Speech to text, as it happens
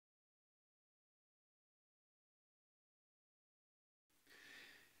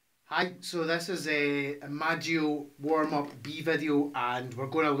Hi, so this is a Maggio warm-up B video, and we're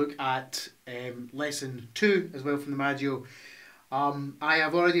going to look at lesson 2 as well from the Maggio. I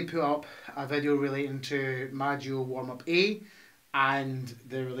have already put up a video relating to Maggio warm-up A and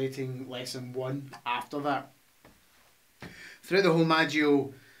the relating lesson 1 after that. Throughout the whole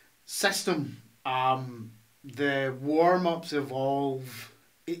Maggio system, the warm-ups evolve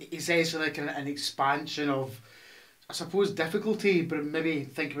essentially like an expansion of, I suppose, difficulty, but maybe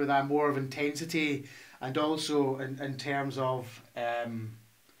think about that more of intensity, and also in terms of,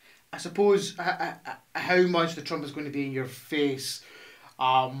 I suppose, how much the trumpet is going to be in your face,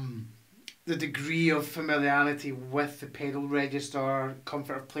 um, the degree of familiarity with the pedal register,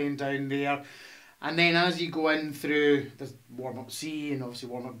 comfort of playing down there, and then as you go in through the warm up C and obviously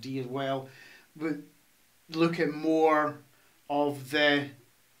warm up D as well, we look at more of the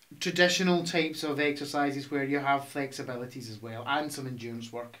traditional types of exercises where you have flexibilities as well, and some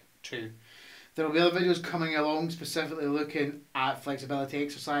endurance work too. There will be other videos coming along specifically looking at flexibility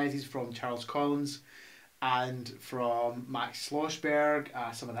exercises from Charles Collins and from Max Schlossberg.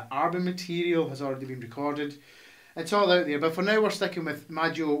 Some of the Arbin material has already been recorded. It's all out there, but for now we're sticking with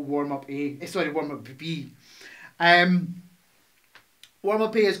Maggio warm-up warm-up B.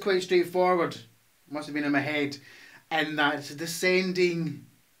 Warm-up A is quite straightforward, must have been in my head, in that it's a descending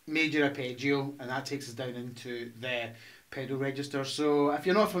major arpeggio, and that takes us down into the pedal register. So if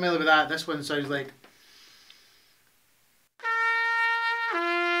you're not familiar with that, this one sounds like.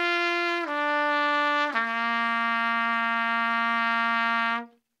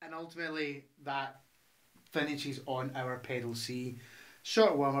 And ultimately that finishes on our pedal C.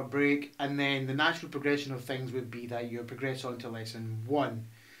 Short warm-up break, and then the natural progression of things would be that you progress on to lesson 1.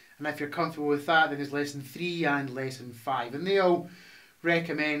 And if you're comfortable with that, then it's lesson 3 and lesson 5. And they all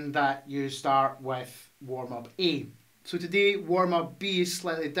recommend that you start with warm-up A. So today, warm-up B is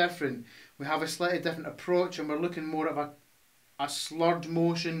slightly different. We have a slightly different approach, and we're looking more at a slurred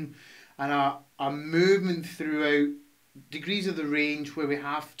motion and a movement throughout degrees of the range where we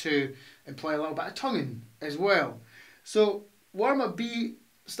have to employ a little bit of tonguing as well. So warm-up B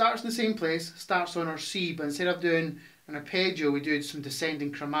starts in the same place, starts on our C, but instead of doing an arpeggio, we do some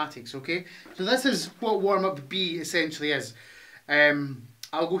descending chromatics, okay? So this is what warm-up B essentially is.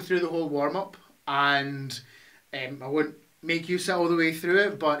 I'll go through the whole warm-up, and I won't make you sit all the way through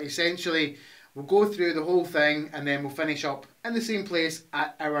it, but essentially we'll go through the whole thing and then we'll finish up in the same place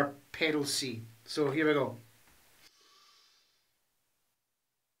at our pedal C. So here we go.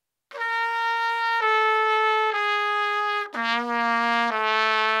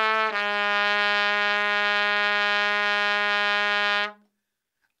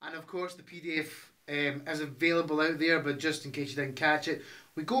 And of course the PDF is available out there, but just in case you didn't catch it,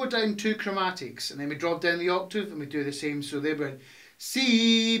 we go down 2 chromatics and then we drop down the octave and we do the same. So there we're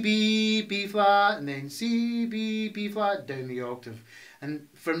C, B, B flat, and then C, B, B flat, down the octave. And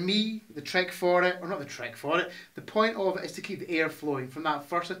for me, the trick for it, or not the trick for it, the point of it is to keep the air flowing from that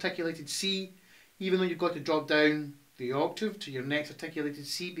first articulated C, even though you've got to drop down the octave to your next articulated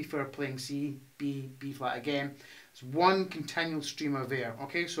C before playing C, B, B flat again. It's one continual stream of air.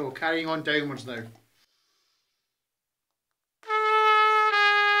 Okay, so carrying on downwards now.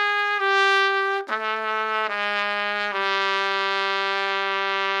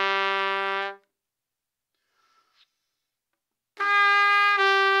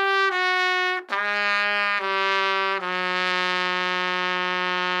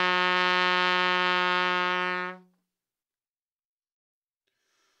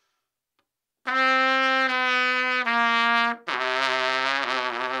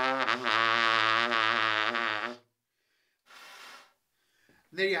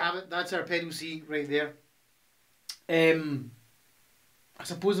 There you have it. That's our pedal C right there. I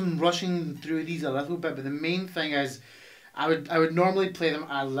suppose I'm rushing through these a little bit, but the main thing is I would normally play them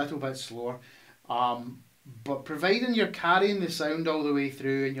a little bit slower. But providing you're carrying the sound all the way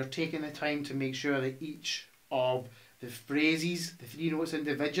through and you're taking the time to make sure that each of the phrases, the 3 notes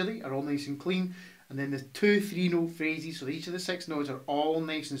individually, are all nice and clean, and then the 2 3-note phrases, so each of the 6 notes are all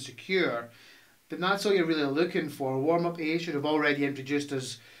nice and secure, then that's all you're really looking for. Warm-up A should have already introduced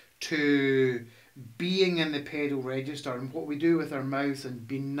us to being in the pedal register and what we do with our mouth and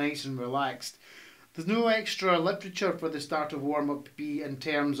being nice and relaxed. There's no extra literature for the start of warm-up B in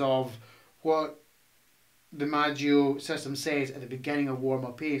terms of what the Maggio system says at the beginning of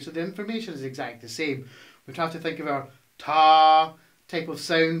warm-up A, so the information is exactly the same. We'd have to think of our ta type of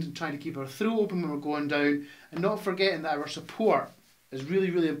sound and trying to keep our throat open when we're going down, and not forgetting that our support is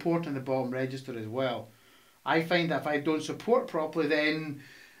really, really important in the bottom register as well. I find that if I don't support properly, then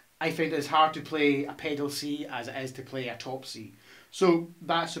I find it's hard to play a pedal C as it is to play a top C. So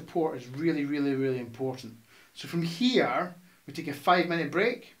that support is really, really, really important. So from here, we take a 5-minute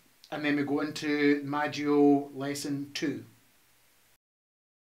break and then we go into Maggio lesson 2.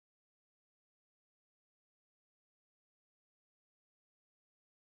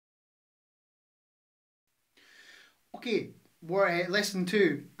 Okay, we're lesson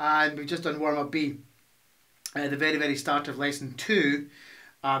 2 and we've just done warm up B. At the very, very start of lesson 2,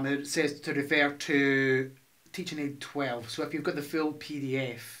 it says to refer to teaching aid 12. So if you've got the full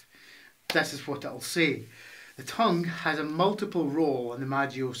PDF, this is what it'll say. The tongue has a multiple role in the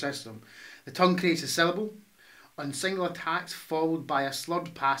Maggio system. The tongue creates a syllable. On single attacks followed by a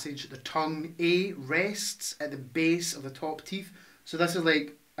slurred passage, the tongue A rests at the base of the top teeth. So this is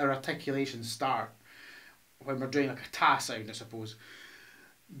like our articulation start when we're doing like a ta sound, I suppose.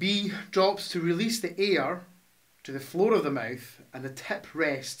 B drops to release the air to the floor of the mouth, and the tip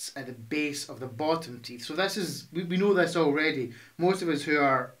rests at the base of the bottom teeth. So this is, we know this already. Most of us who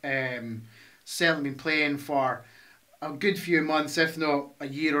are certainly been playing for a good few months, if not a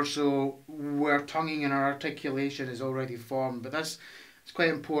year or so, where tonguing and our articulation is already formed. But this is quite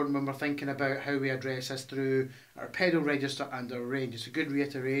important when we're thinking about how we address this through our pedal register and our range. It's a good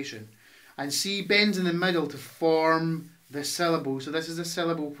reiteration. And C bends in the middle to form the syllable. So this is a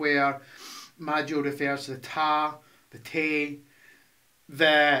syllable where Maggio refers to the ta, the te,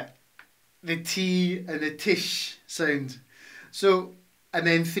 the t and the tish sound. So, and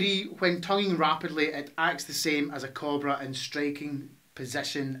then 3, when tonguing rapidly, it acts the same as a cobra in striking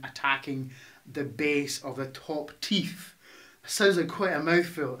position, attacking the base of the top teeth. It sounds like quite a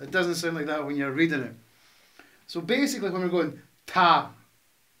mouthful. It doesn't sound like that when you're reading it. So basically when we're going ta,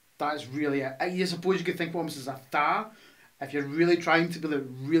 that's really it. I suppose you could think of almost as a tha, if you're really trying to be like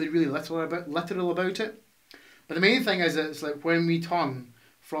really, really literal about it. But the main thing is that it's like when we tongue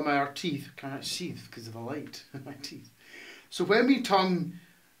from our teeth, can't see because of the light in my teeth. So when we tongue,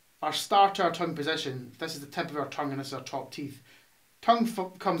 start our tongue position, this is the tip of our tongue and this is our top teeth. Tongue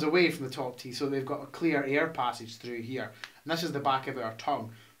comes away from the top teeth, so they've got a clear air passage through here. And this is the back of our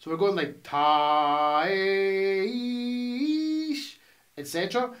tongue. So we're going like ta,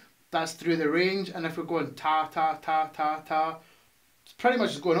 etc. That's through the range. And if we're going ta, ta, ta, ta, ta, it's pretty much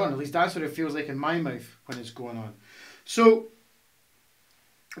what's going on. At least that's what it feels like in my mouth when it's going on. So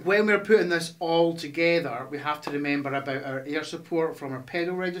when we're putting this all together, we have to remember about our air support from our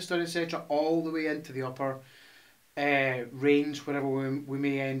pedal register, etc., all the way into the upper range, wherever we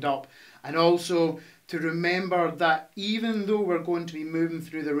may end up. And also to remember that even though we're going to be moving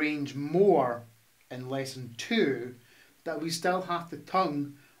through the range more in lesson 2, that we still have to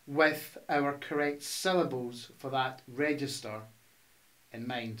tongue with our correct syllables for that register in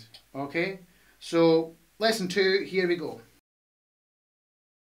mind. Okay, so lesson 2, here we go.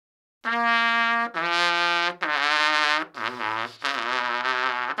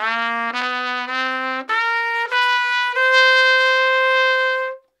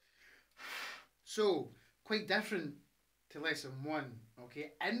 So, quite different to lesson 1,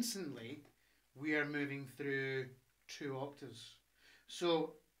 okay? Instantly, we are moving through 2 octaves.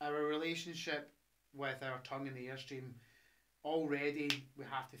 So, our relationship with our tongue and the airstream, already we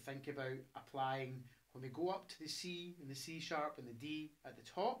have to think about applying, when we go up to the C and the C sharp and the D at the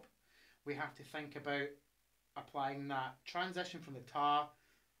top, we have to think about applying that transition from the ta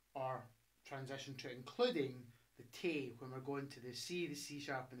or transition to including the te when we're going to the C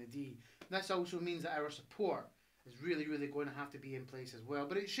sharp and the D. And this also means that our support is really, really going to have to be in place as well.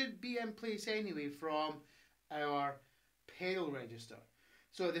 But it should be in place anyway from our pedal register.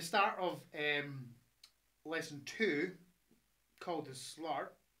 So at the start of lesson 2, called the slur,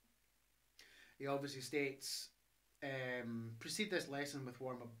 he obviously states, proceed this lesson with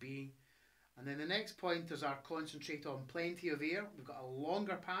warm-up B. And then the next pointers are concentrate on plenty of air. We've got a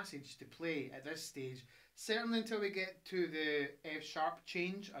longer passage to play at this stage, certainly until we get to the F sharp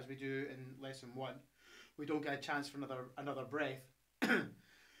change, as we do in lesson 1. We don't get a chance for another breath.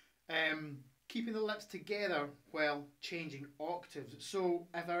 Keeping the lips together while changing octaves. So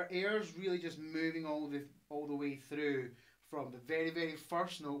if our air's really just moving all the way through from the very, very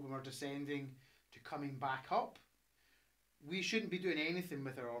first note when we're descending to coming back up, we shouldn't be doing anything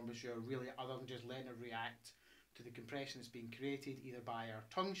with our embouchure really other than just letting it react to the compression that's being created either by our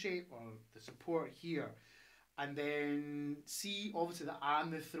tongue shape or the support here. And then C, obviously the A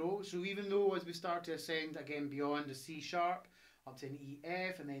and the throat. So even though as we start to ascend again beyond the C sharp up to an E,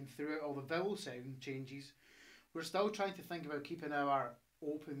 F, and then throughout all the vowel sound changes, we're still trying to think about keeping our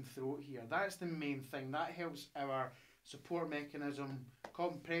open throat here. That's the main thing. That helps our support mechanism,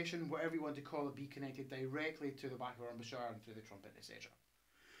 compression, whatever you want to call it, be connected directly to the back of our embouchure and through the trumpet, etc.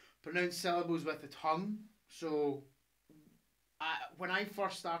 Pronounce syllables with the tongue. So when I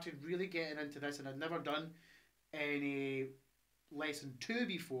first started really getting into this, and I'd never done any lesson 2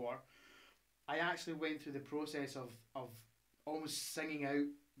 before, I actually went through the process of almost singing out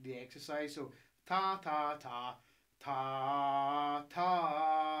the exercise. So ta ta ta ta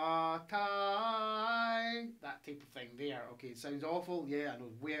ta ta, that type of thing there. Okay, it sounds awful. Yeah, I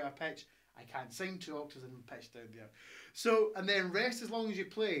know, way out of pitch. I can't sing 2 octaves and pitch down there. So, and then rest as long as you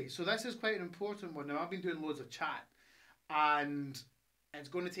play. So this is quite an important one. Now, I've been doing loads of chat, and it's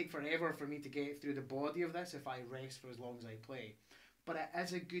going to take forever for me to get through the body of this if I rest for as long as I play. But it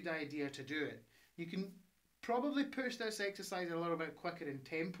is a good idea to do it. You can probably push this exercise a little bit quicker in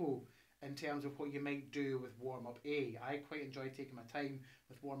tempo in terms of what you might do with warm-up A. I quite enjoy taking my time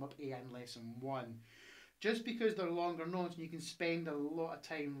with warm-up A in lesson 1. Just because they're longer notes, and you can spend a lot of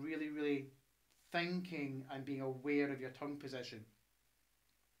time really, really thinking and being aware of your tongue position.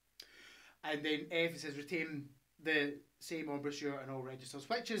 And then F, it says retain the same embouchure in all registers,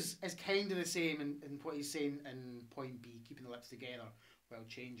 which is kind of the same in what he's saying in point B, keeping the lips together while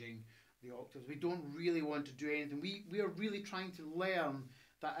changing the octaves. We don't really want to do anything. We are really trying to learn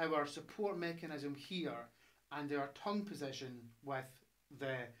that our support mechanism here and our tongue position with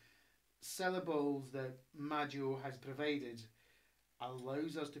the syllables that Maggio has provided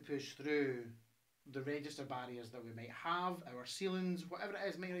allows us to push through the register barriers that we might have, our ceilings, whatever it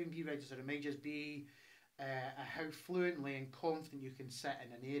is. It might not even be registered, it might just be how fluently and confident you can sit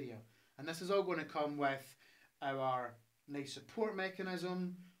in an area. And this is all going to come with our nice support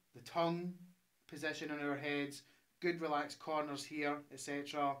mechanism, the tongue position on our heads, good relaxed corners here,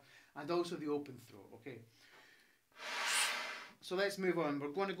 etc. And also the open throat, okay? So let's move on. We're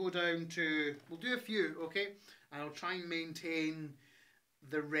going to go down to, we'll do a few, okay? And I'll try and maintain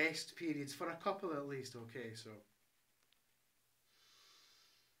the rest periods for a couple at least, okay? So.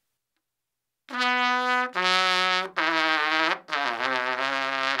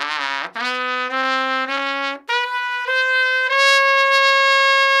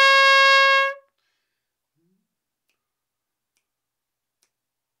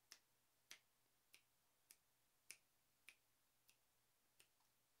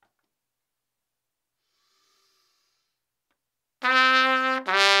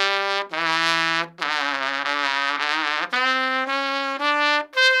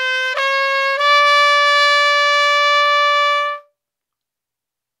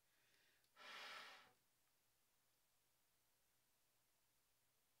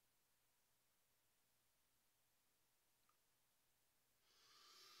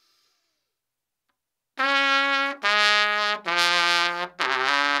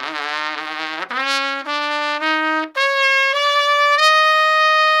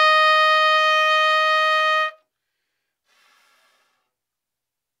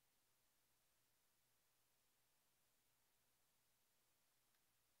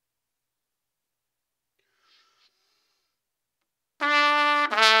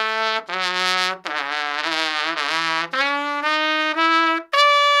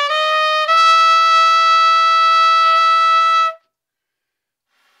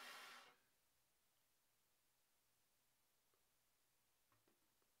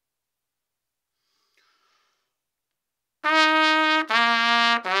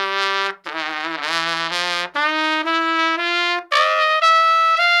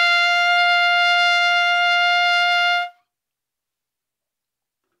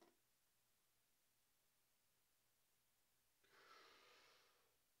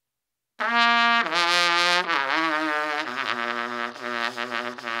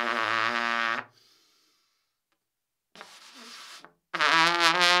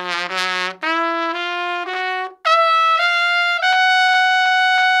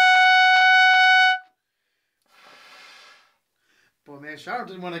 Sharp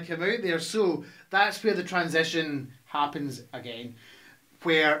didn't want to come out there, so that's where the transition happens again,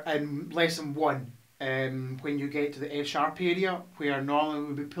 where in lesson 1, when you get to the F sharp area, where normally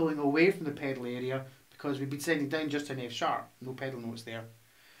we'd be pulling away from the pedal area because we'd be sending down just an F sharp, no pedal notes there,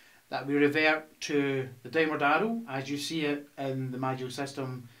 that we revert to the downward arrow as you see it in the Maggio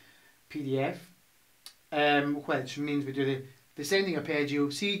system PDF, which means we do the descending arpeggio,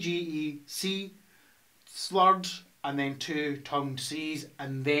 C, G, E, C, slurred, and then 2 tongued C's,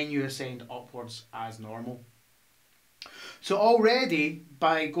 and then you ascend upwards as normal. So already,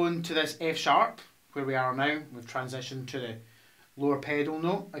 by going to this F sharp, where we are now, we've transitioned to the lower pedal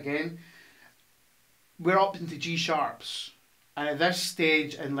note again, we're up into G sharps. And at this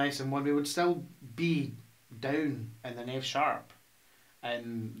stage in lesson 1, we would still be down in an F sharp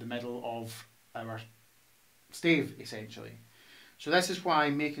in the middle of our stave, essentially. So this is why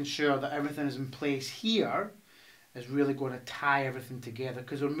making sure that everything is in place here is really going to tie everything together,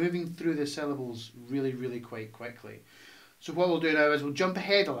 because we're moving through the syllables really, really quite quickly. So what we'll do now is we'll jump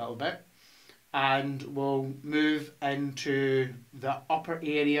ahead a little bit and we'll move into the upper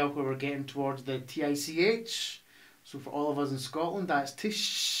area where we're getting towards the TICH. So for all of us in Scotland, that's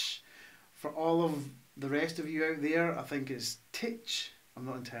tish. For all of the rest of you out there, I think it's titch. I'm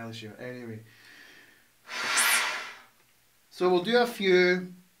not entirely sure. Anyway. So we'll do a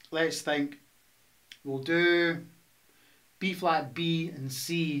few, let's think. We'll do B flat, B and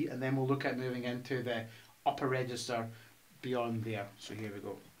C, and then we'll look at moving into the upper register beyond there. So here we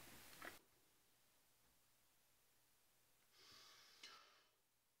go.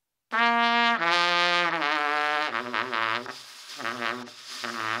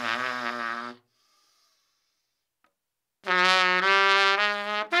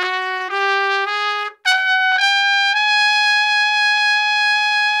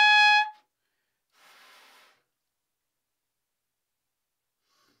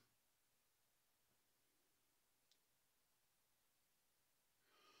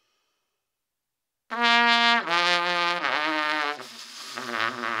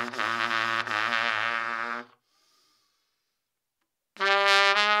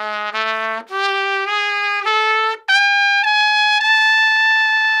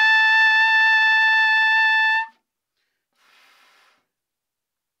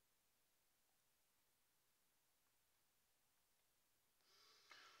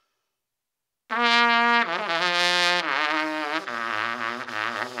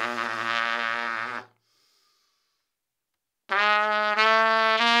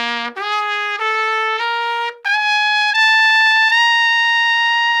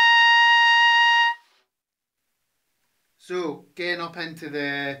 So getting up into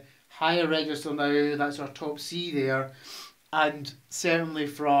the higher register now, that's our top C there, and certainly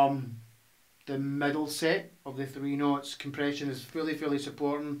from the middle set of the three notes, compression is fully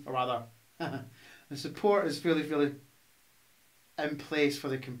supporting, or rather, the support is fully in place for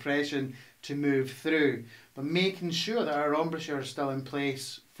the compression to move through, but making sure that our embouchure is still in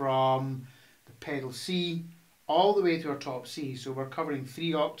place from the pedal C all the way to our top C. So we're covering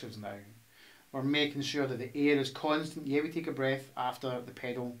 3 octaves now. We're making sure that the air is constant. Yeah, we take a breath after the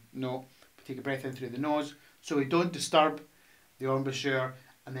pedal note. We take a breath in through the nose so we don't disturb the embouchure,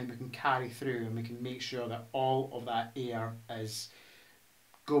 and then we can carry through and we can make sure that all of that air is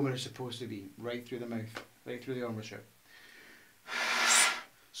going where it's supposed to be, right through the mouth, right through the embouchure.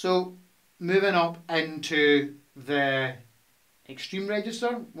 So moving up into the extreme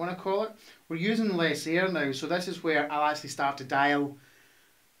register, want to call it, we're using less air now, so this is where I'll actually start to dial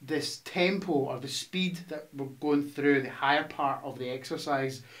this tempo or the speed that we're going through the higher part of the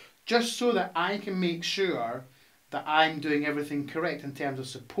exercise, just so that I can make sure that I'm doing everything correct in terms of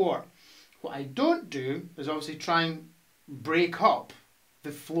support. What I don't do is obviously try and break up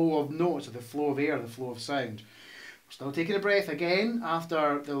the flow of notes, or the flow of air, the flow of sound. We're still taking a breath again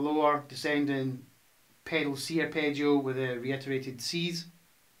after the lower descending pedal C arpeggio with the reiterated C's,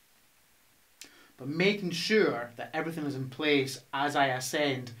 but making sure that everything is in place as I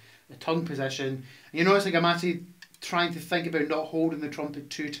ascend the tongue position. And you notice like I'm actually trying to think about not holding the trumpet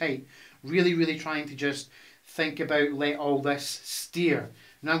too tight, really trying to just think about let all this steer.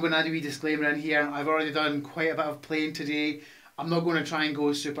 Now I'm going to add a wee disclaimer in here. I've already done quite a bit of playing today. I'm not going to try and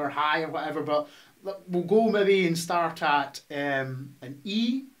go super high or whatever, but we'll go maybe and start at an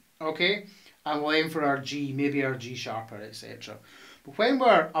E, okay, and we'll aim for our G, maybe our G sharper, etc. But when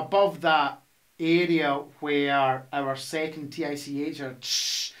we're above that area where our second TICH or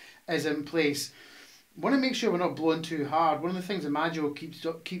tsh is in place, want to make sure we're not blowing too hard. One of the things that Maggio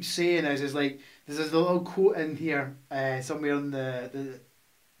keeps saying is like, there's a little quote in here somewhere in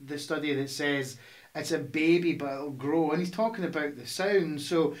the study that says it's a baby but it'll grow, and he's talking about the sound.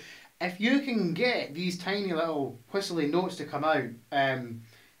 So if you can get these tiny little whistly notes to come out, and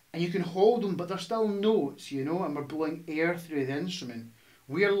you can hold them but they're still notes, you know, and we're blowing air through the instrument,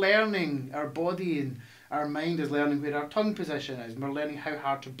 we're learning, our body and our mind is learning where our tongue position is, and we're learning how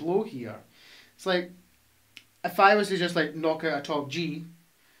hard to blow here. It's like, if I was to just like knock out a top G,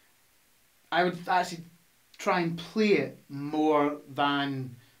 I would actually try and play it more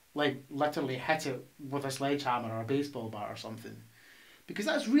than like literally hit it with a sledgehammer or a baseball bat or something. Because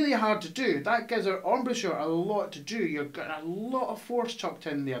that's really hard to do. That gives our embouchure a lot to do. You're getting a lot of force chucked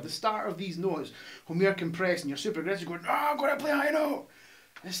in there. The start of these notes, when we're compressing, you're super aggressive going, oh, I'm going to play a high note.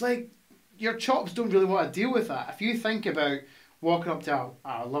 It's like your chops don't really want to deal with that. If you think about walking up to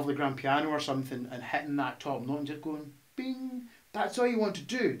a lovely grand piano or something and hitting that top note and just going bing, that's all you want to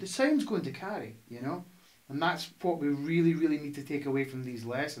do. The sound's going to carry, you know? And that's what we really need to take away from these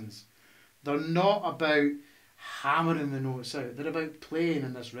lessons. They're not about hammering the notes out. They're about playing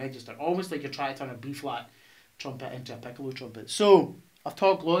in this register, almost like you're trying to turn a B flat trumpet into a piccolo trumpet. So I've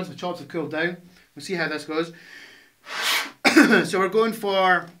talked loads, my chops have cooled down. We'll see how this goes. So we're going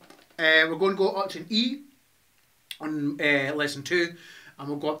to go up to an E on lesson 2, and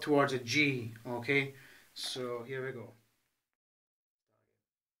we'll go up towards a G. Okay, so here we go.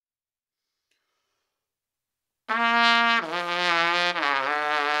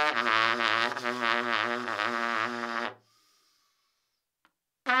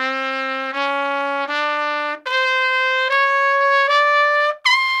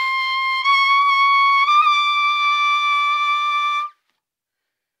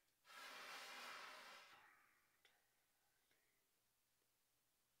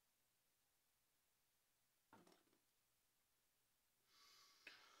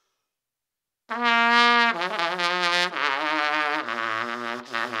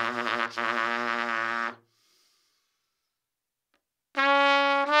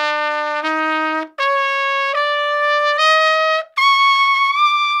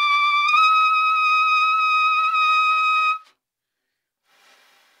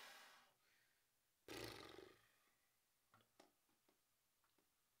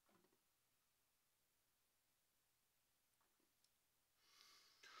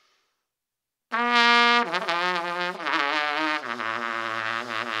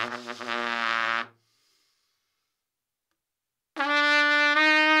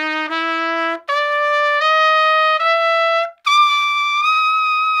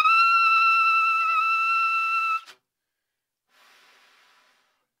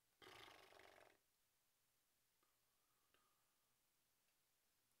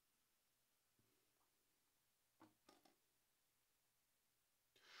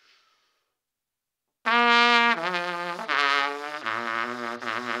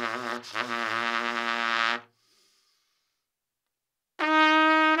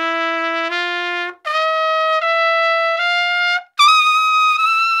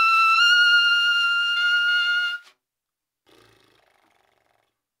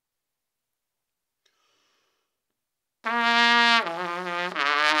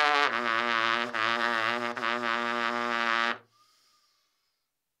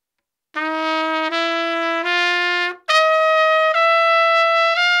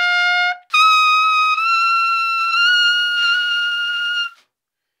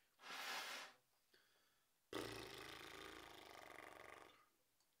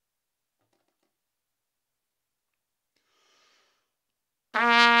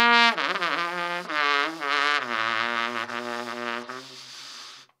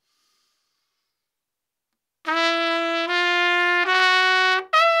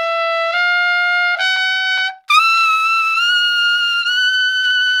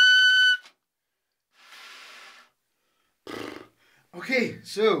 Okay,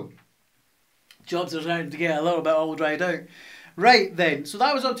 so jobs are starting to get a little bit all dried out. Right then, so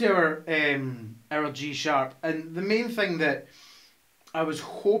that was up to our G sharp, and the main thing that I was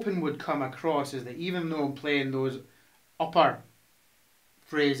hoping would come across is that even though I'm playing those upper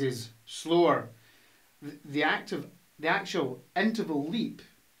phrases slower, the actual interval leap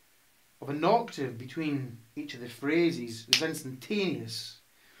of an octave between each of the phrases is instantaneous,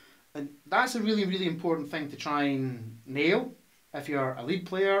 and that's a really, really important thing to try and nail if you're a lead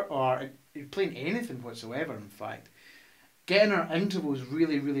player or if you're playing anything whatsoever. In fact, getting our intervals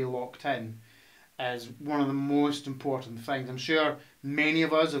really, really locked in is one of the most important things. I'm sure many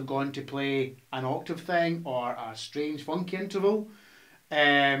of us have gone to play an octave thing or a strange funky interval,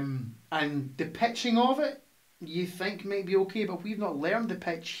 and the pitching of it you think might be okay, but if we've not learned the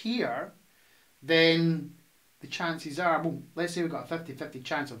pitch here, then the chances are, well, let's say we've got a 50-50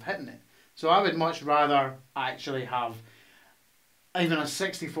 chance of hitting it. So I would much rather actually have even a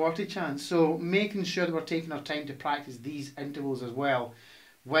 60-40 chance. So making sure that we're taking our time to practice these intervals as well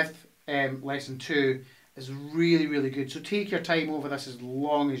with lesson 2 is really, really good. So take your time over this as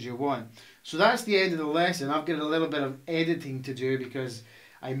long as you want. So that's the end of the lesson. I've got a little bit of editing to do because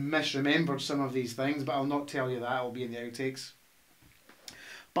I misremembered some of these things, but I'll not tell you that. It'll be in the outtakes.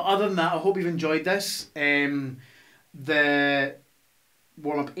 But other than that, I hope you've enjoyed this. The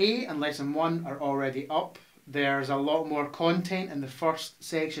warm-up A and lesson 1 are already up. There's a lot more content in the first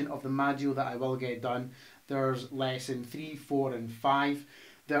section of the Maggio that I will get done. There's lesson 3, 4 and 5.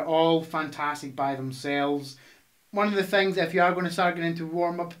 They're all fantastic by themselves. One of the things, if you are going to start getting into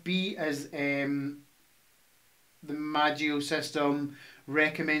warm-up B, is the Maggio system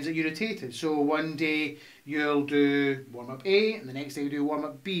recommends that you rotate it. So one day you'll do warm-up A and the next day you do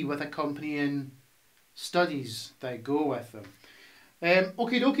warm-up B with accompanying studies that go with them.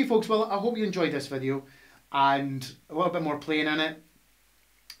 Okie dokie folks, well I hope you enjoyed this video. and a little bit more playing in it.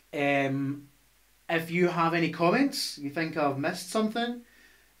 If you have any comments, you think I've missed something,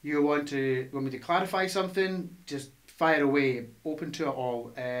 you want me to clarify something, just fire away. Open to it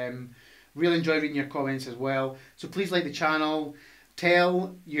all. Really enjoy reading your comments as well. So please like the channel.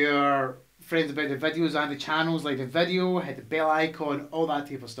 Tell your friends about the videos and the channels. Like the video, hit the bell icon, all that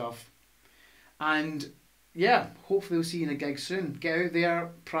type of stuff. And yeah, hopefully we'll see you in a gig soon. Get out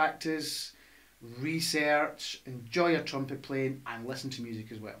there, practice, research, enjoy your trumpet playing, and listen to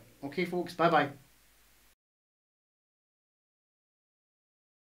music as well. Okay, folks. Bye bye.